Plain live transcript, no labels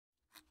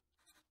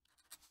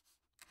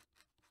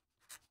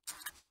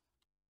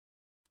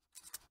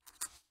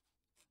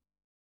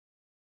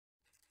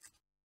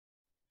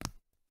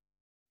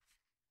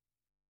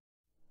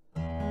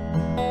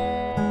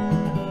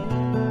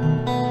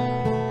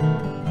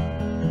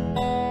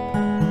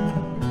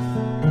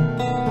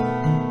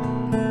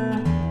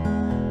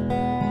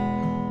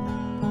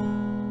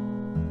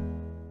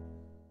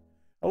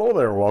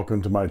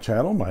Welcome to my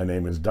channel. My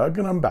name is Doug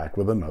and I'm back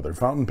with another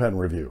fountain pen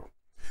review.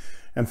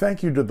 And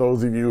thank you to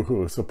those of you who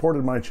have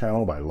supported my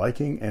channel by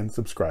liking and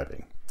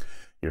subscribing.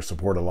 Your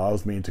support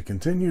allows me to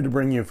continue to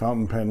bring you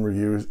fountain pen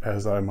reviews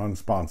as I'm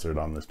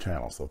unsponsored on this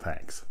channel, so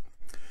thanks.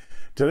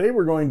 Today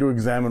we're going to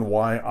examine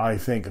why I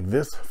think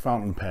this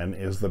fountain pen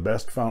is the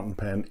best fountain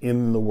pen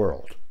in the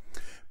world.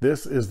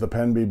 This is the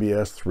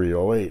PennBBS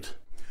 308.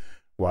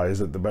 Why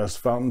is it the best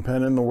fountain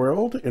pen in the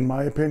world, in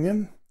my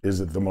opinion? Is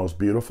it the most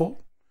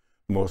beautiful?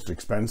 Most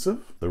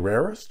expensive, the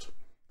rarest,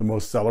 the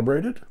most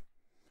celebrated?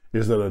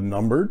 Is it a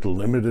numbered,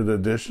 limited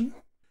edition?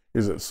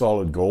 Is it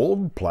solid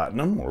gold,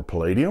 platinum, or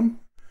palladium?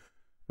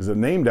 Is it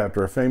named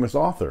after a famous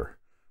author,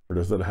 or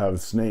does it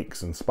have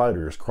snakes and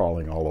spiders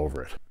crawling all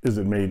over it? Is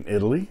it made in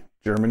Italy,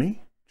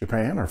 Germany,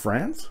 Japan, or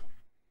France?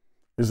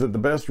 Is it the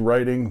best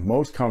writing,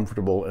 most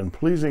comfortable, and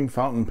pleasing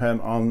fountain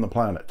pen on the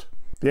planet?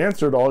 The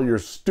answer to all your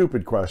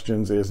stupid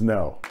questions is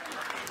no.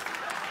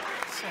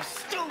 So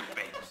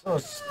stupid! So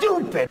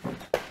stupid!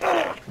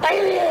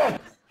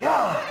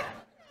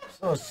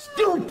 So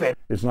stupid!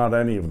 It's not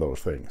any of those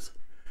things.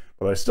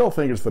 But I still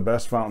think it's the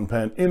best fountain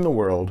pen in the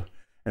world,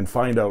 and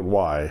find out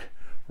why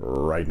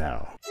right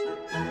now.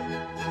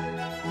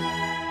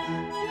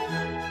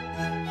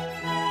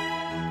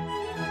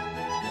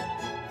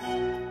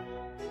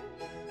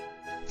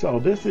 So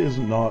this is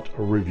not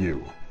a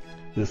review.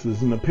 This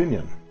is an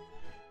opinion.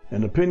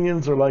 And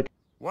opinions are like...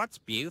 What's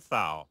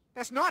buthol?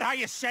 That's not how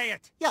you say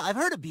it. Yeah, I've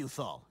heard of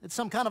buthol. It's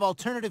some kind of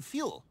alternative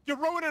fuel. You're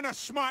ruining a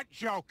smart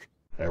joke.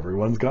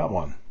 Everyone's got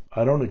one.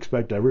 I don't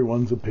expect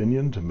everyone's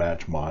opinion to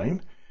match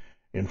mine.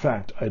 In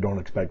fact, I don't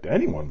expect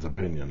anyone's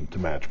opinion to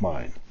match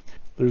mine.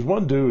 There's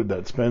one dude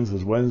that spends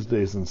his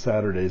Wednesdays and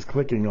Saturdays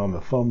clicking on the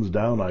thumbs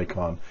down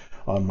icon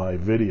on my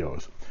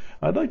videos.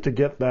 I'd like to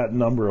get that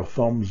number of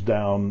thumbs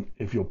down,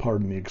 if you'll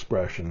pardon the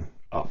expression,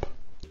 up.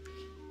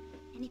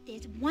 And if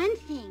there's one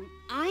thing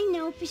I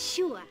know for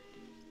sure,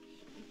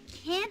 you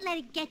can't let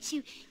it get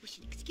you. You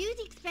should excuse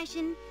the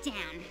expression,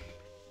 down.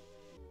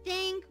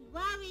 Think,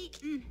 worry,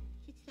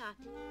 it's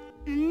soft.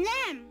 And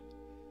then,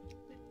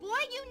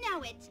 before you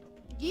know it,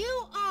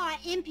 you are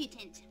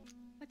impotent.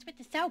 What's with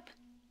the soap?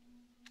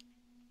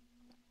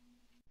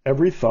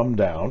 Every thumb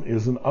down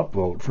is an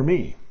upvote for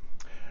me.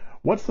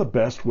 What's the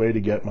best way to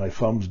get my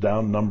thumbs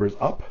down numbers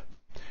up?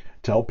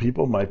 Tell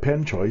people my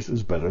pen choice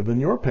is better than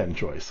your pen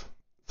choice.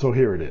 So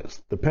here it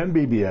is. The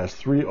PennBBS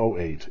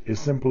 308 is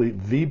simply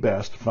the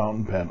best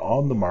fountain pen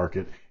on the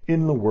market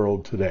in the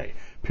world today.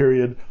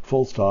 Period.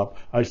 Full stop.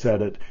 I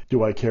said it.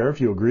 Do I care if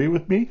you agree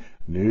with me?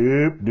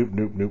 Nope, nope,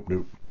 nope, nope,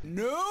 nope.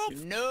 Nope,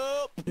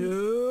 nope,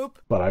 nope.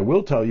 But I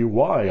will tell you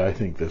why I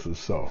think this is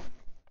so.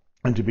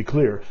 And to be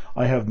clear,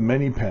 I have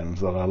many pens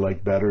that I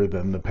like better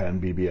than the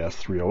PennBBS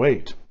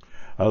 308.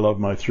 I love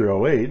my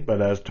 308, but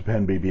as to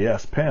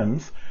PennBBS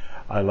pens,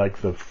 I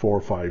like the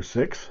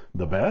 456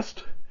 the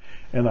best,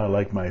 and I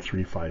like my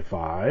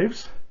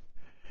 355s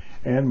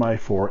and my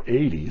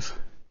 480s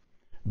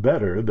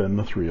better than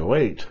the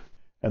 308.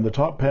 And the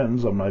top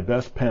pens on my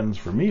best pens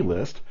for me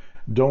list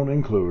don't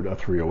include a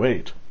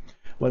 308.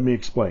 Let me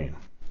explain.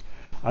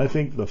 I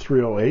think the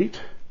 308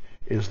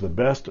 is the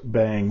best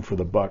bang for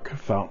the buck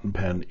fountain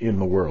pen in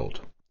the world.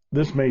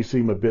 This may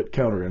seem a bit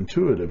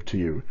counterintuitive to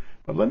you,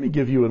 but let me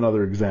give you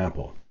another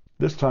example.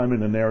 This time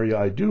in an area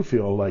I do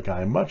feel like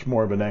I'm much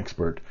more of an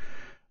expert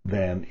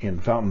than in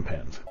fountain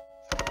pens.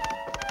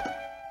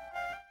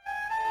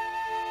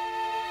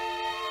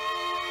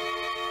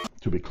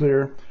 To be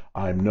clear,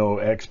 I'm no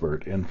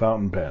expert in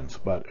fountain pens,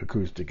 but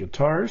acoustic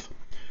guitars,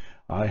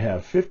 I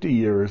have 50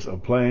 years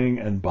of playing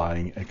and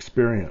buying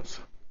experience.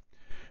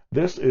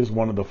 This is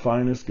one of the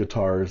finest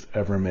guitars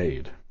ever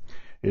made.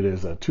 It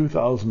is a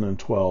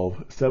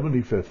 2012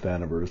 75th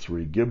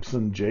anniversary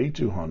Gibson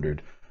J200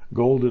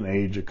 Golden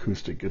Age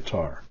acoustic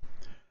guitar.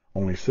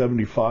 Only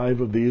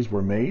 75 of these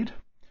were made.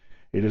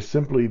 It is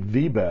simply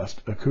the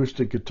best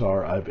acoustic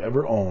guitar I've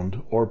ever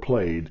owned or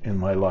played in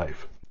my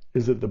life.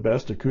 Is it the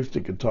best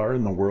acoustic guitar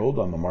in the world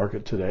on the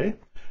market today?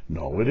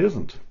 No, it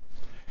isn't.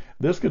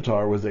 This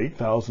guitar was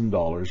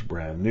 $8,000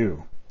 brand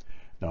new.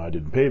 Now, I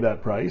didn't pay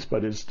that price,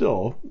 but it's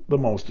still the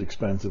most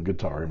expensive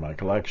guitar in my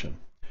collection.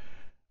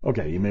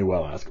 Okay, you may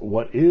well ask,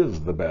 what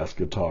is the best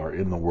guitar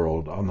in the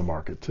world on the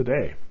market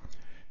today?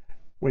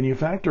 When you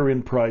factor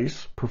in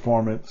price,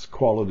 performance,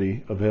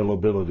 quality,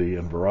 availability,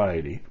 and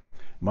variety,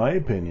 my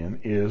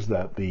opinion is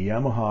that the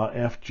Yamaha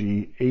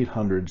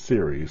FG800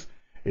 series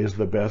is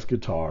the best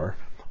guitar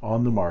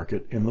on the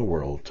market in the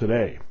world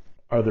today.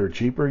 Are there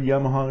cheaper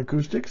Yamaha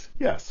acoustics?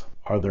 Yes.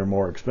 Are there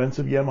more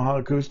expensive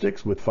Yamaha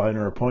acoustics with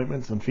finer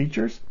appointments and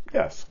features?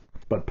 Yes.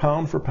 But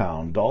pound for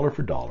pound, dollar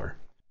for dollar,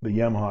 the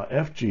Yamaha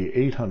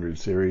FG800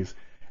 series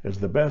is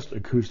the best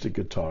acoustic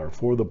guitar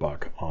for the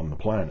buck on the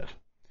planet,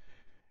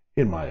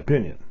 in my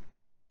opinion.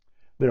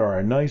 There are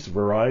a nice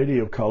variety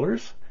of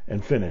colors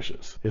and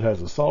finishes. It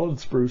has a solid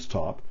spruce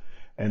top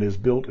and is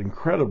built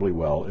incredibly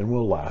well and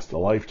will last a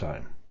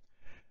lifetime.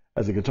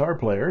 As a guitar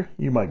player,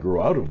 you might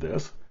grow out of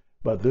this,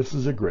 but this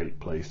is a great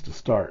place to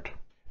start.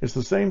 It's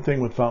the same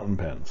thing with fountain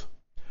pens.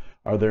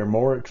 Are there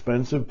more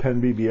expensive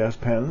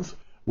PennBBS pens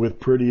with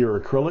prettier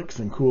acrylics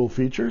and cool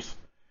features?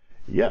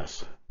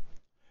 Yes.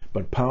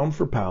 But pound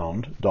for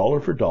pound, dollar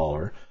for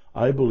dollar,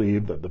 I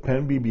believe that the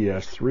Pen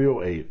BBS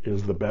 308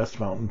 is the best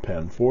fountain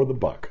pen for the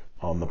buck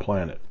on the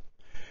planet.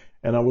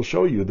 And I will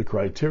show you the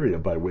criteria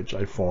by which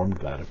I formed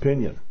that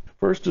opinion.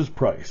 First is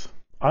price.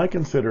 I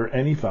consider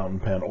any fountain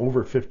pen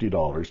over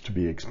 $50 to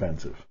be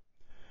expensive.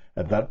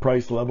 At that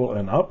price level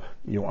and up,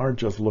 you aren't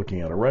just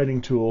looking at a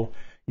writing tool,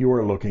 you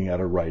are looking at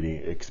a writing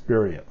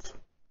experience.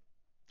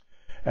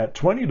 At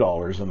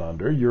 $20 and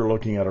under, you're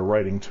looking at a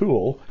writing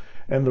tool,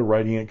 and the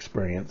writing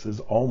experience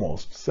is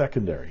almost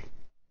secondary.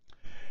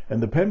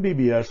 And the Pen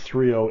BBS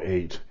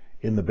 308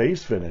 in the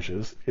base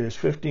finishes is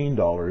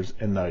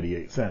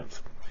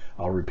 $15.98.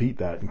 I'll repeat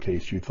that in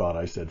case you thought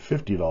I said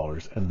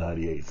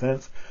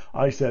 $50.98.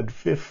 I said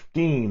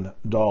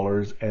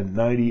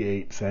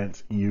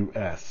 $15.98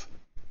 US.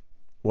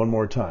 One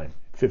more time,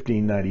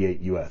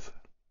 $15.98 US.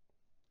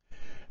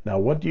 Now,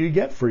 what do you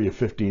get for your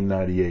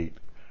 $15.98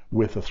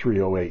 with a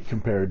 308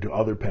 compared to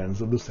other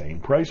pens of the same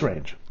price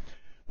range?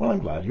 Well, I'm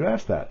glad you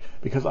asked that,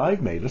 because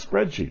I've made a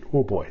spreadsheet.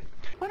 Oh boy.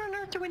 What on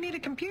earth do we need a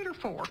computer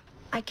for?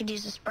 I could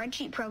use a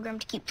spreadsheet program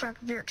to keep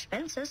track of your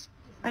expenses.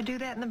 I do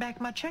that in the back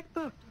of my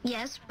checkbook.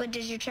 Yes, but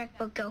does your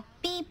checkbook go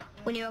beep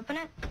when you open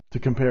it? To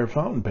compare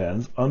fountain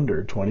pens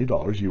under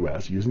 $20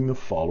 US using the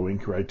following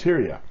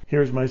criteria.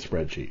 Here's my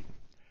spreadsheet.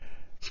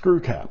 Screw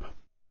cap.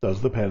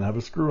 Does the pen have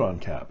a screw-on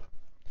cap?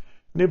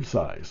 Nib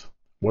size.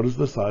 What is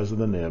the size of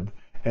the nib,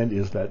 and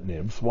is that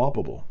nib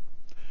swappable?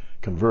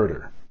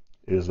 Converter.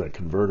 Is that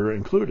converter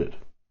included?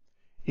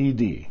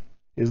 ED.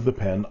 Is the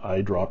pen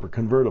eyedropper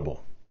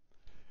convertible?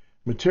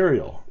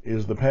 Material.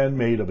 Is the pen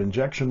made of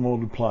injection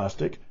molded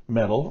plastic,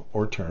 metal,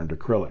 or turned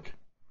acrylic?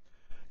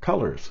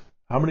 Colors.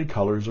 How many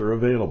colors are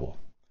available?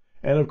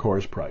 And of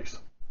course, price.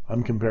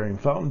 I'm comparing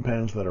fountain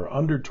pens that are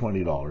under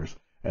 $20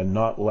 and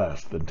not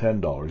less than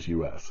 $10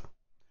 US.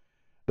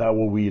 That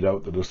will weed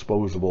out the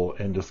disposable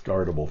and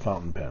discardable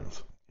fountain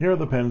pens. Here are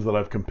the pens that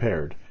I've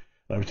compared.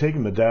 I've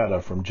taken the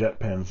data from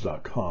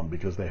jetpens.com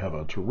because they have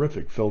a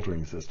terrific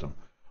filtering system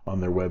on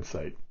their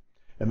website.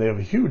 And they have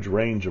a huge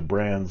range of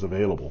brands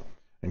available,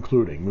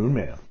 including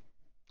Moonman.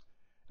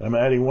 I'm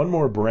adding one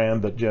more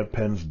brand that Jet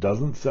Pens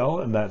doesn't sell,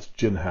 and that's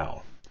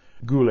Jinhao.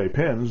 Goulet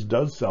Pens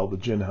does sell the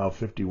Jinhao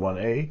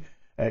 51A,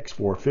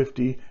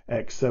 X450,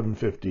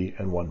 X750,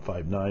 and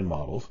 159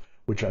 models,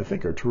 which I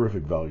think are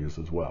terrific values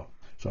as well.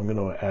 So I'm going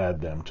to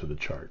add them to the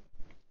chart.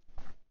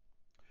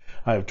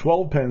 I have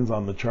 12 pens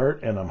on the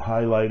chart, and I'm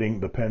highlighting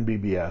the Pen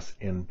BBS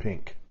in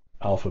pink.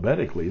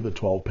 Alphabetically, the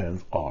 12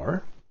 pens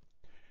are: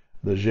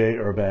 the J.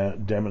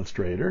 Urbain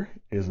Demonstrator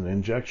is an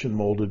injection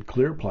molded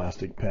clear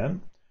plastic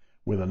pen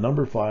with a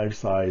number 5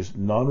 size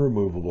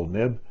non-removable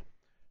nib,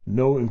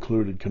 no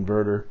included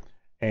converter,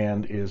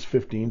 and is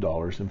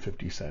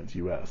 $15.50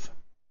 US.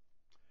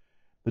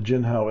 The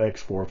Jinhao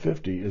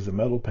X450 is a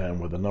metal pen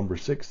with a number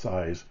 6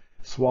 size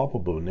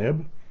swappable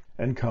nib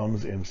and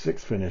comes in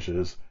 6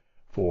 finishes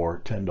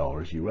for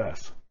 $10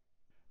 US.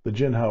 The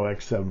Jinhao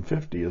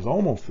X750 is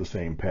almost the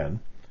same pen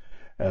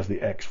as the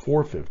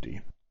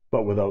X450,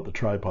 but without the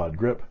tripod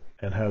grip,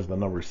 and has the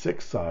number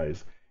 6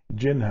 size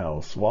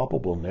Jinhao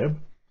swappable nib,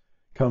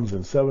 comes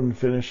in 7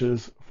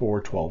 finishes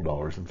for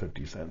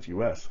 $12.50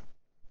 US.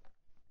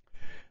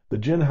 The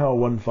Jinhao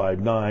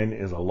 159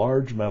 is a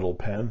large metal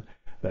pen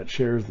that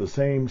shares the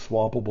same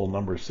swappable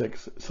number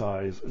 6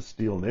 size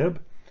steel nib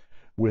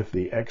with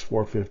the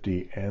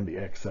X450 and the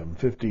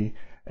X750,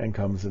 and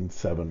comes in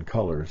 7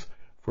 colors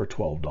for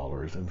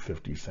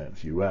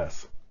 $12.50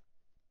 US.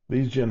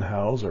 These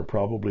Jinhaos are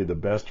probably the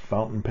best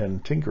fountain pen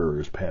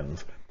tinkerer's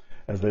pens,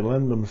 as they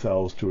lend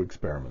themselves to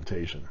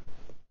experimentation.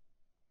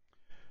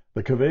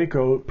 The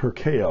Kaweco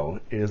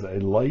Perkeo is a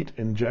light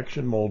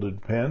injection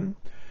molded pen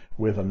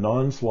with a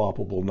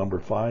non-swappable number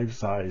 5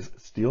 size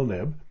steel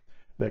nib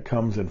that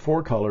comes in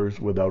 4 colors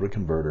without a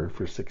converter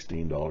for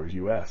 $16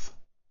 US.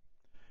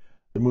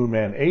 The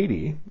Moonman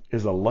 80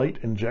 is a light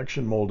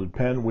injection molded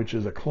pen which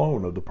is a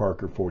clone of the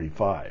Parker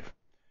 45.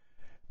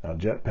 Now,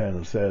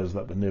 JetPen says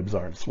that the nibs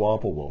aren't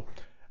swappable,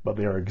 but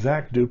they are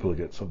exact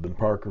duplicates of the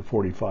Parker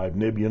 45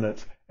 nib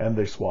units, and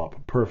they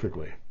swap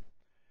perfectly.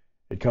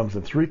 It comes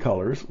in 3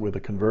 colors with a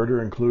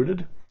converter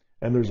included,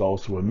 and there's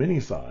also a mini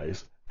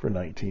size for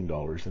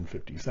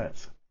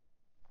 $19.50.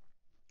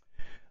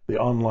 The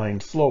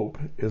Online Slope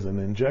is an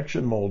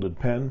injection molded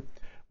pen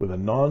with a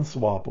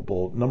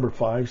non-swappable number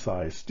 5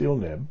 size steel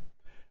nib,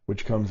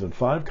 which comes in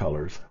 5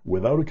 colors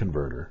without a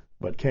converter,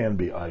 but can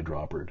be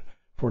eyedroppered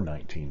for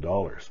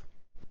 $19.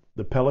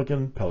 The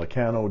Pelican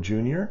Pelicano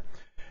Jr.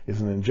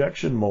 is an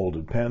injection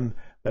molded pen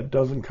that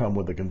doesn't come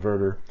with a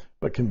converter,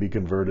 but can be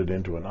converted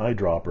into an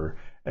eyedropper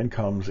and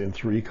comes in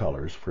 3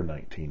 colors for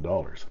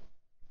 $19.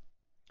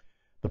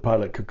 The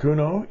Pilot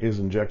Kakuno is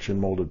injection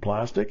molded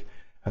plastic,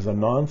 has a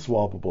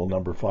non-swappable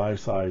number 5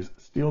 size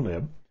steel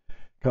nib,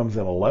 comes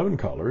in 11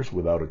 colors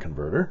without a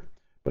converter,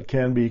 but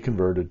can be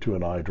converted to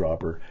an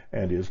eyedropper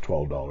and is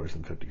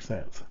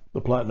 $12.50.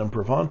 The Platinum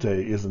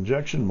Provante is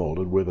injection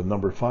molded with a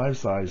number 5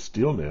 size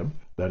steel nib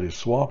that is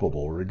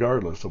swappable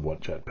regardless of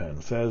what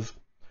JetPen says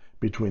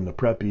between the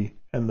Preppy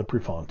and the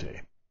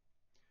Prefante.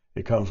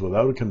 It comes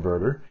without a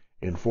converter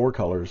in 4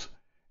 colors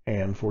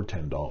and for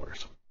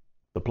 $10.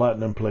 The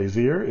Platinum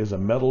Plaisir is a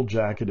metal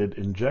jacketed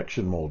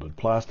injection molded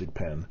plastic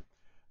pen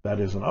that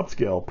is an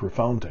upscale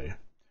Prefante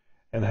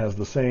and has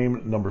the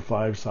same number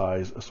 5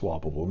 size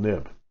swappable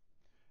nib.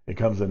 It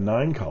comes in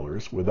 9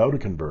 colors without a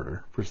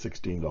converter for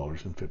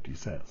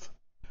 $16.50.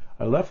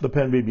 I left the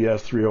Pen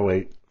BBS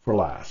 308 for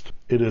last.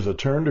 It is a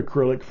turned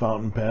acrylic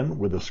fountain pen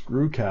with a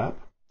screw cap,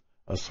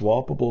 a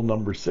swappable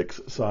number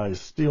 6 size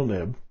steel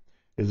nib,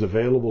 is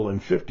available in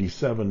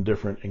 57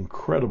 different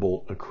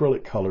incredible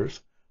acrylic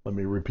colors. Let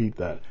me repeat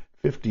that,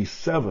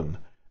 57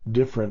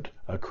 different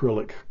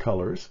acrylic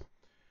colors,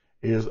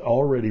 is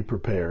already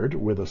prepared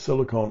with a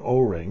silicone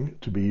O-ring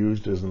to be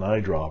used as an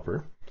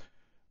eyedropper,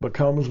 but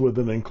comes with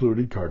an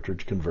included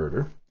cartridge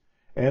converter,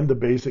 and the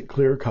basic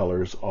clear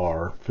colors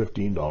are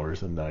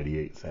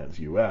 $15.98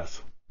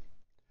 US.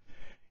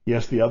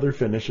 Yes, the other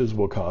finishes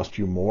will cost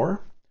you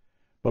more,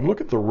 but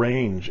look at the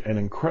range and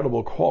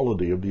incredible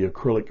quality of the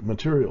acrylic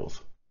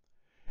materials.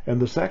 And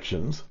the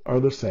sections are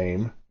the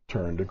same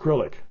turned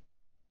acrylic.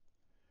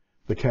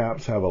 The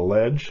caps have a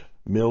ledge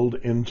milled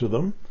into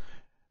them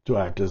to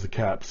act as a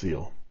cap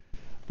seal.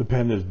 The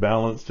pen is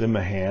balanced in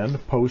the hand,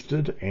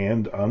 posted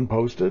and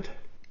unposted.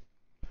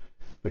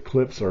 The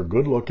clips are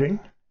good looking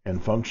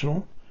and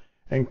functional,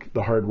 and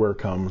the hardware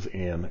comes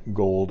in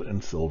gold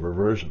and silver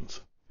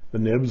versions. The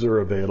nibs are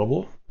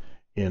available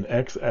in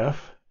XF,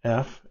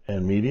 F,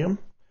 and medium,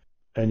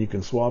 and you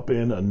can swap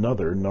in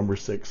another number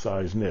 6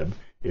 size nib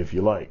if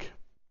you like.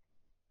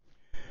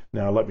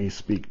 Now let me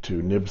speak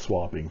to nib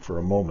swapping for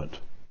a moment.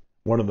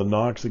 One of the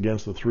knocks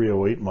against the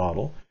 308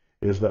 model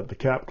is that the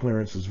cap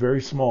clearance is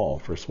very small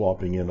for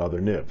swapping in other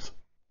nibs.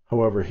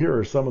 However, here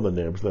are some of the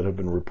nibs that have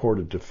been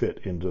reported to fit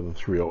into the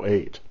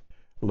 308.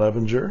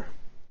 Levenger,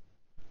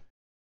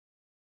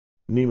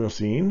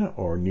 Nemosine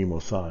or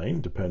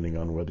Nemosine, depending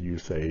on whether you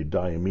say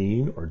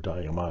diamine or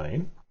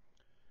diamine.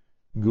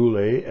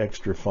 Goulet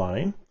Extra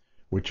Fine,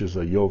 which is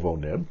a Yovo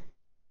nib.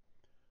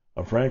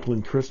 A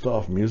Franklin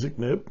Christoph music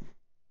nib.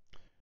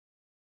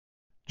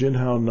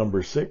 Jinhao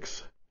number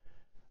 6,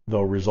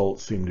 though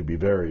results seem to be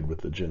varied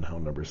with the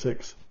Jinhao number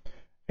 6,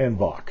 and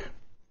Bach.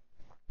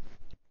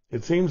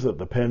 It seems that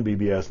the Pen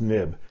BBS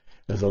nib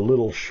is a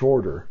little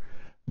shorter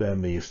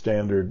than the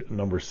standard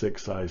number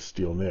 6 size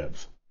steel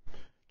nibs.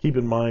 Keep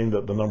in mind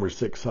that the number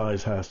 6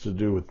 size has to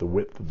do with the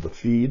width of the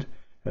feed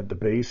at the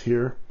base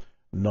here,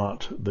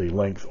 not the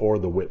length or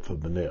the width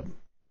of the nib.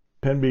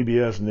 Pen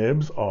BBS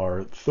nibs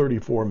are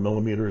 34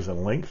 millimeters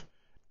in length,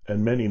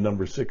 and many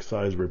number 6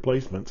 size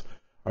replacements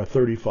are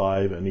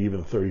 35 and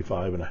even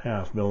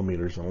 35.5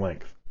 millimeters in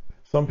length.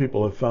 Some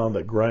people have found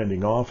that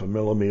grinding off a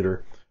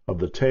millimeter of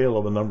the tail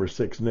of a number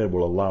 6 nib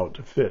will allow it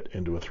to fit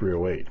into a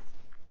 308.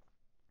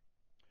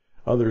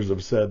 Others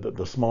have said that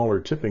the smaller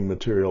tipping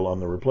material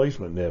on the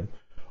replacement nib,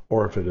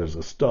 or if it is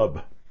a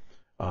stub,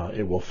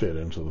 it will fit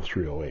into the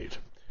 308.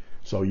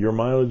 So your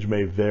mileage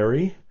may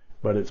vary,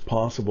 but it's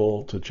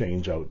possible to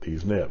change out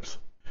these nibs.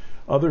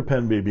 Other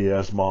Pen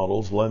BBS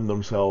models lend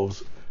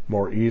themselves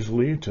more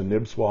easily to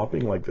nib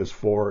swapping, like this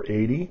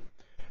 480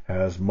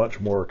 has much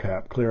more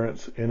cap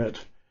clearance in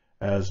it,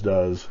 as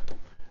does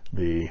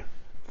the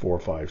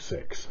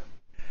 456.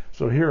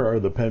 So here are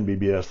the Pen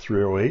BBS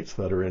 308s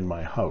that are in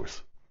my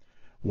house.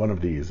 One of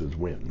these is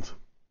Wynn's.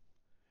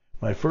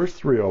 My first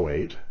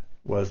 308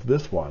 was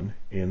this one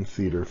in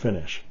cedar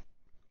finish.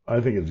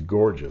 I think it's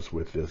gorgeous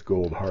with this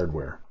gold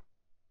hardware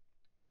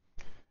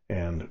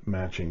and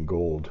matching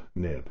gold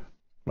nib.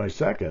 My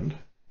second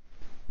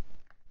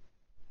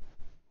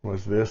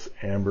was this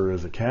Amber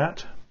as a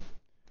Cat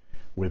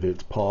with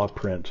its paw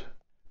print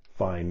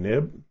fine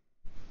nib.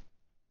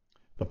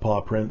 The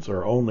paw prints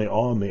are only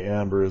on the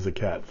Amber as a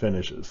Cat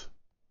finishes.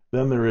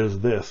 Then there is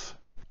this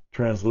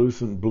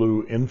translucent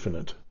blue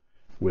Infinite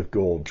with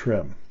gold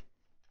trim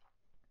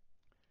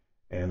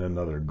and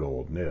another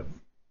gold nib.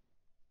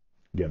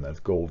 Again, that's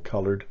gold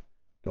colored.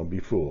 Don't be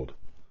fooled.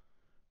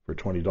 For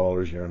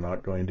 $20 you're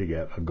not going to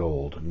get a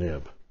gold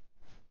nib,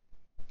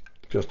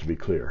 just to be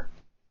clear.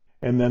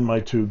 And then my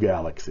two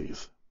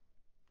Galaxies.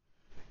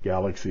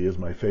 Galaxy is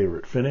my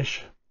favorite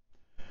finish.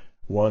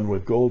 One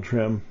with gold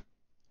trim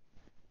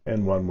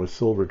and one with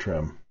silver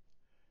trim,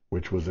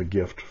 which was a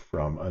gift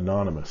from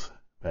Anonymous.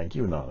 Thank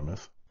you,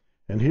 Anonymous.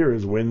 And here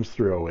is Wynn's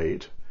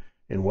 308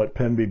 in what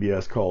Pen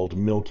BBS called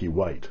Milky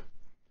White.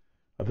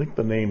 I think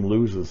the name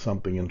loses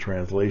something in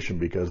translation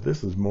because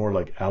this is more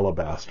like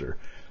alabaster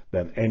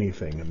than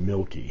anything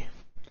milky.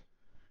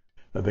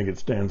 I think it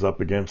stands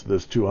up against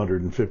this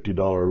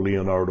 $250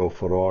 Leonardo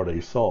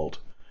Ferrari Salt,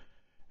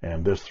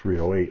 and this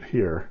 308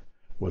 here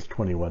was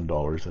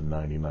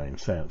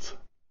 $21.99.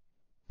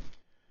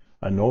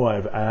 I know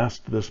I've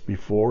asked this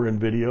before in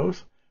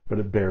videos, but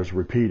it bears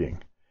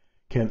repeating.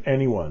 Can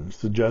anyone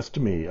suggest to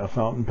me a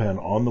fountain pen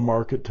on the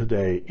market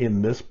today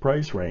in this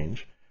price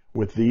range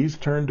with these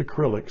turned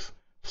acrylics,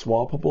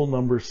 swappable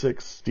number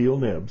 6 steel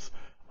nibs,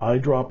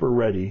 eyedropper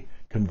ready,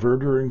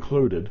 converter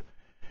included,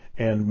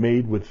 and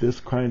made with this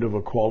kind of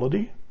a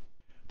quality?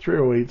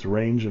 308s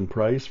range in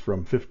price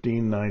from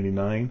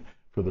 $15.99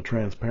 for the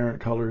transparent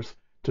colors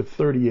to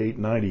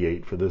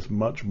 $38.98 for this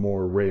much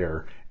more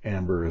rare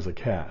Amber as a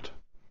Cat.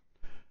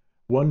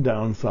 One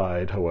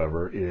downside,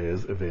 however,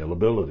 is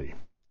availability.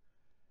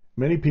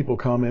 Many people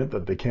comment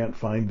that they can't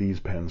find these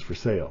pens for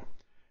sale,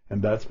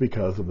 and that's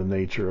because of the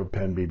nature of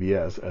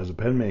PennBBS as a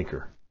pen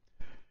maker.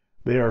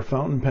 They are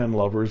fountain pen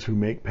lovers who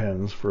make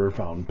pens for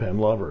fountain pen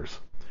lovers.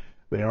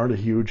 They aren't a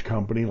huge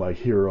company like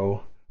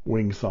Hero,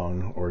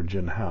 Wingsung, or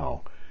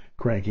Jinhao,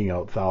 cranking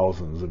out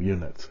thousands of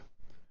units.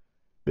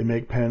 They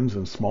make pens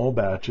in small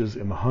batches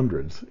in the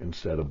hundreds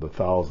instead of the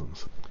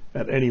thousands.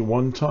 At any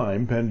one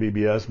time,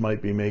 PennBBS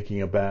might be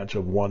making a batch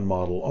of one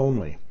model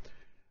only.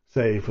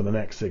 Say, for the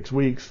next 6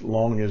 weeks,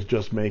 Long is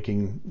just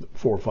making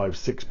 4, 5,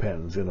 6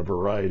 pens in a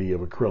variety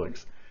of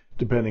acrylics,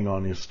 depending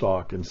on his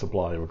stock and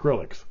supply of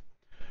acrylics.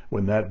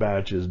 When that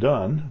batch is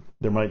done,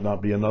 there might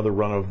not be another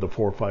run of the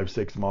 4, 5,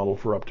 6 model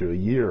for up to a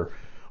year,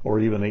 or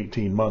even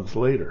 18 months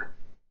later.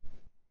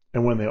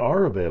 And when they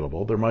are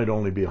available, there might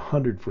only be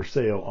 100 for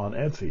sale on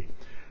Etsy.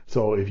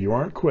 So if you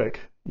aren't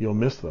quick, you'll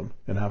miss them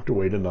and have to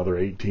wait another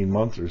 18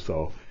 months or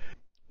so,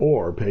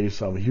 or pay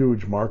some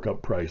huge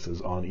markup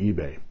prices on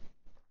eBay.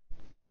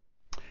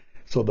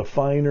 So the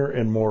finer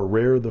and more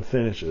rare the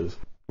finishes,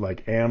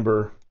 like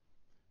Amber,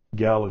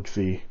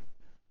 Galaxy,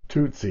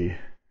 Tootsie,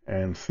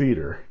 and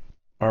Cedar,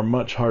 are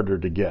much harder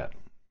to get.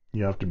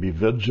 You have to be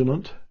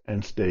vigilant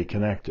and stay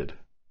connected.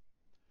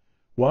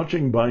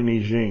 Watching Bai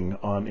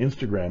Nijing on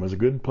Instagram is a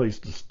good place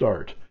to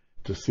start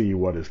to see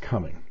what is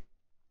coming.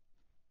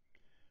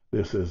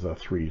 This is a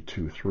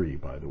 323,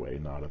 by the way,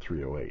 not a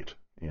 308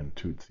 in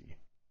Tootsie.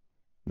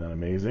 Isn't that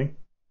amazing?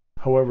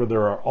 However,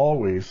 there are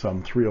always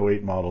some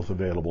 308 models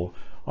available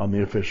on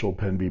the official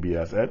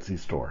PennBBS Etsy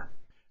store.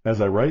 As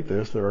I write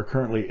this, there are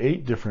currently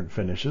 8 different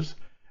finishes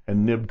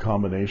and nib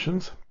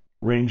combinations,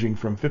 ranging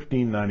from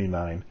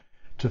 $15.99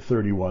 to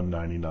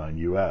 $31.99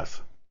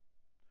 US.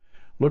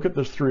 Look at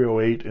this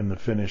 308 in the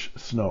finish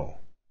Snow.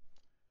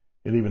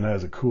 It even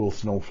has a cool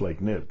snowflake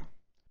nib.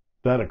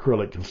 That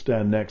acrylic can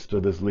stand next to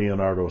this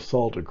Leonardo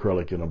Salt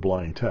acrylic in a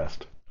blind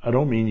test. I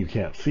don't mean you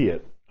can't see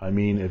it. I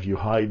mean if you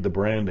hide the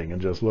branding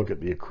and just look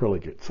at the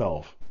acrylic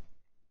itself.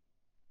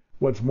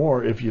 What's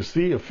more, if you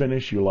see a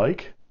finish you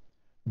like,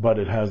 but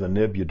it has a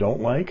nib you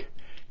don't like,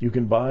 you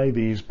can buy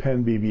these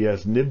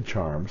PennBBS nib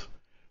charms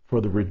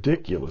for the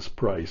ridiculous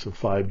price of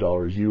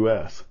 $5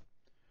 US.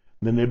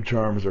 The nib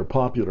charms are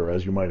popular,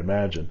 as you might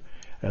imagine,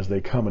 as they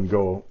come and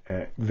go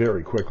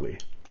very quickly.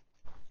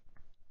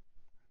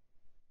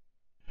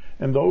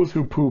 And those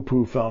who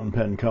poo-poo fountain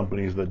pen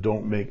companies that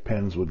don't make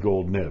pens with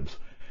gold nibs,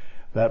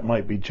 that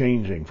might be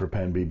changing for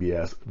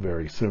PennBBS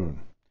very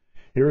soon.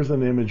 Here is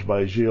an image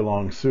by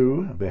Jialong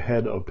Su, the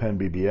head of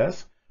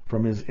PennBBS,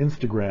 from his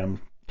Instagram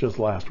just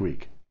last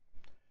week.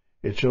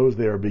 It shows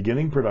they are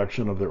beginning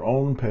production of their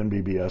own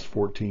PennBBS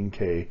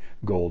 14K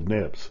gold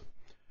nibs.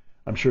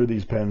 I'm sure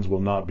these pens will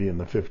not be in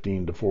the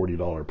 $15 to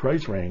 $40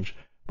 price range,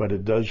 but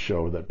it does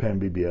show that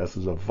PennBBS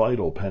is a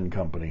vital pen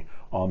company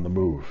on the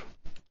move.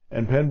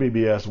 And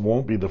PennBBS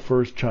won't be the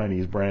first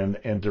Chinese brand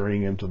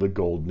entering into the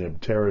gold nib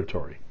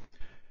territory.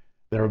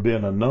 There have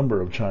been a number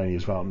of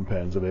Chinese fountain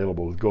pens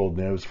available with gold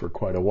nibs for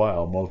quite a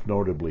while, most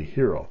notably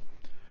Hero.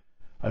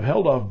 I've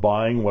held off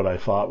buying what I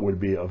thought would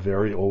be a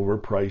very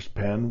overpriced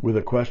pen with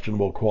a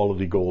questionable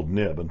quality gold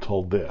nib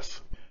until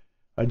this.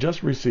 I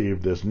just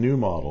received this new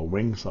model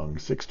Wingsung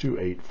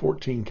 628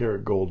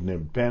 14-karat gold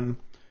nib pen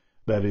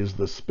that is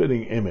the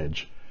spitting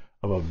image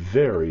of a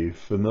very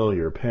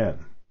familiar pen.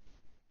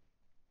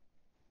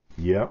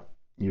 Yep,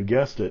 you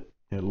guessed it.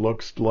 It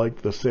looks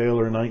like the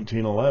Sailor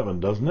 1911,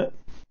 doesn't it?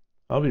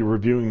 I'll be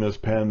reviewing this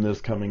pen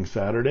this coming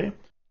Saturday,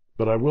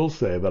 but I will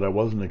say that I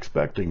wasn't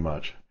expecting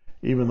much,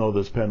 even though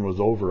this pen was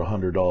over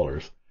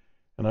 $100,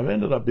 and I've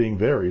ended up being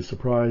very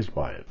surprised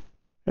by it.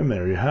 And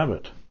there you have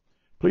it.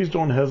 Please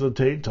don't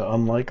hesitate to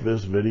unlike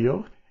this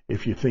video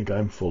if you think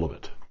I'm full of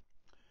it.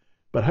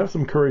 But have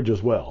some courage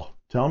as well.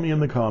 Tell me in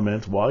the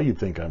comments why you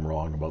think I'm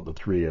wrong about the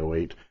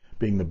 308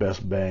 being the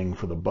best bang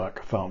for the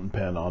buck fountain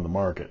pen on the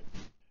market.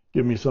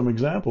 Give me some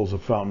examples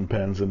of fountain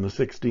pens in the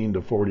 $16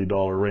 to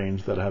 $40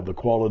 range that have the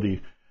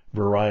quality,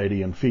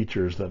 variety, and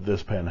features that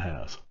this pen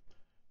has.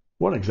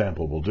 One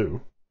example will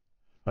do.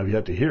 I've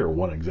yet to hear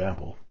one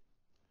example.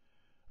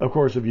 Of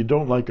course, if you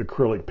don't like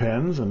acrylic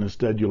pens and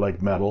instead you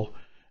like metal,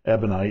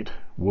 ebonite,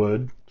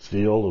 wood,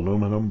 steel,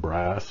 aluminum,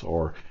 brass,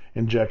 or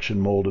injection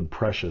molded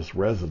precious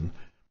resin,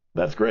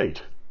 that's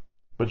great.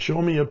 But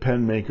show me a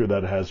pen maker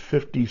that has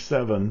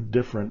 57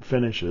 different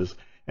finishes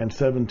and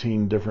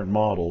 17 different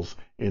models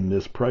in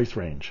this price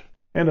range.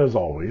 And as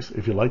always,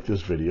 if you like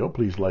this video,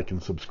 please like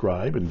and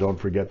subscribe, and don't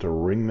forget to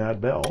ring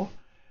that bell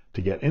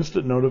to get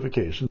instant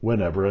notifications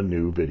whenever a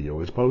new video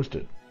is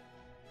posted.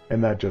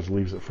 And that just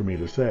leaves it for me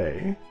to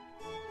say,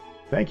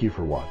 thank you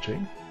for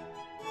watching,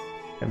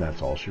 and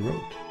that's all she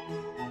wrote.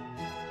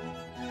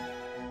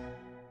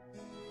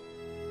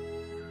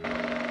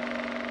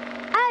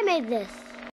 I made this.